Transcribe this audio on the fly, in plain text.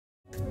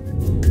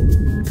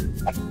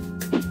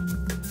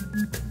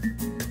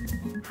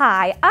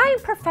Hi, I'm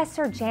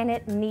Professor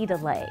Janet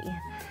Needalay.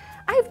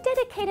 I've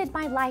dedicated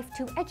my life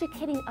to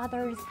educating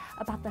others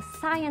about the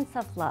science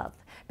of love,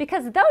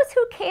 because those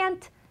who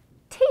can't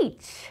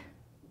teach.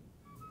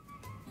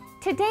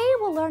 Today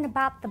we'll learn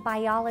about the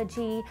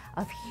biology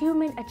of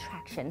human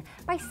attraction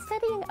by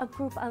studying a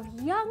group of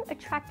young,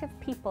 attractive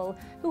people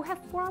who have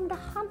formed a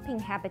humping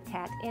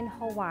habitat in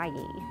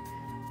Hawaii.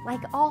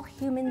 Like all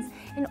humans,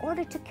 in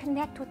order to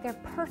connect with their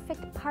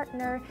perfect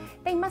partner,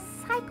 they must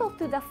cycle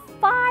through the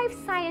 5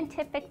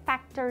 scientific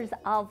factors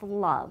of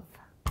love.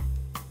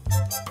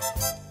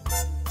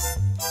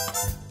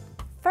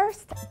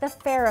 First, the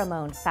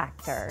pheromone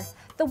factor.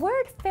 The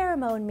word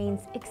pheromone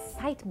means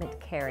excitement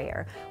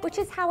carrier, which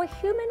is how a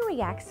human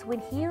reacts when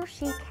he or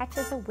she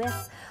catches a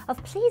whiff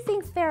of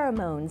pleasing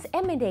pheromones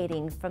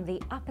emanating from the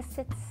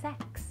opposite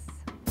sex.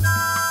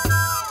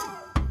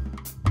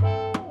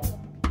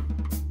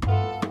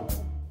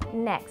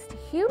 Next,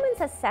 humans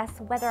assess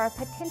whether a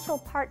potential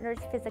partner's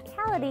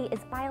physicality is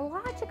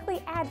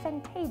biologically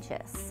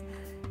advantageous.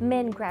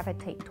 Men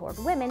gravitate toward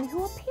women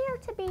who appear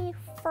to be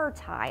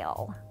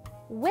fertile.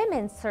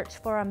 Women search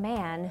for a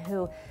man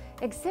who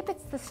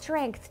exhibits the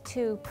strength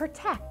to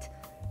protect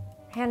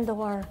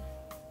and/or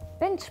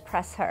bench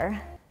press her.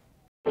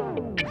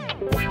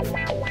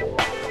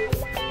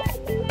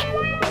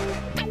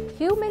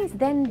 Humans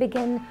then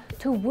begin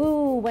to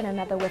woo one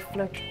another with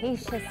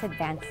flirtatious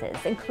advances,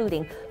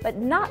 including, but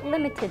not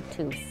limited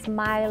to,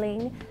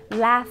 smiling,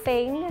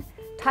 laughing,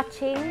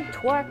 touching,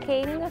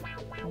 twerking,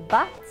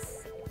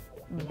 butts,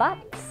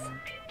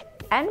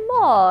 and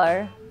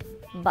more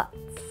butts.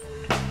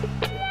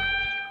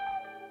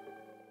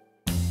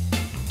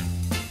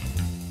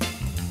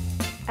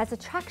 As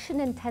attraction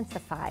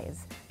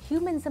intensifies,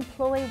 humans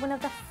employ one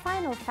of the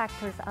final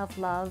factors of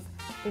love,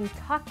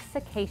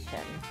 intoxication.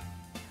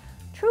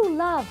 True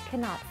love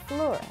cannot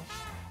flourish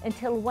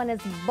until one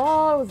is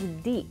balls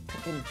deep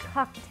in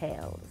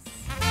cocktails.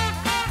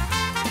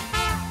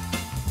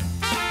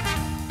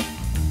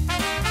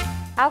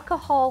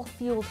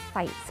 Alcohol-fueled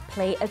fights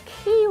play a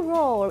key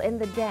role in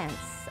the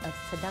dance of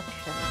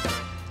seduction.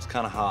 It's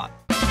kind of hot.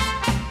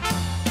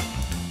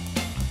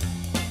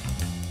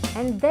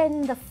 And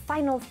then the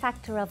final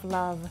factor of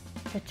love,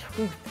 the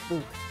truth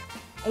booth,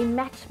 a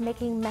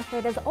matchmaking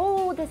method as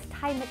old as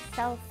time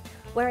itself,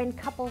 wherein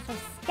couples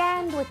are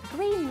scanned with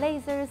green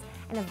lasers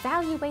and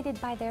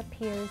evaluated by their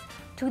peers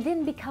to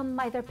then become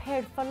either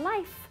paired for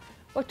life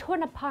or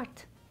torn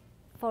apart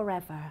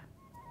forever.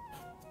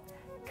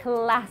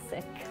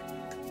 Classic.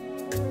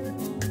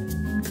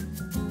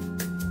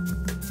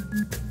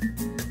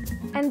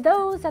 And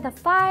those are the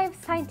 5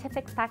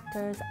 scientific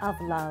factors of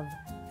love.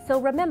 So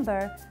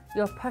remember,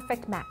 your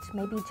perfect match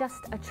may be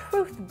just a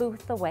truth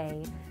booth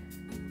away.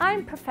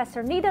 I'm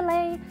Professor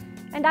Needalay,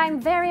 and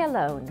I'm very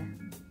alone.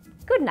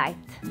 Good night.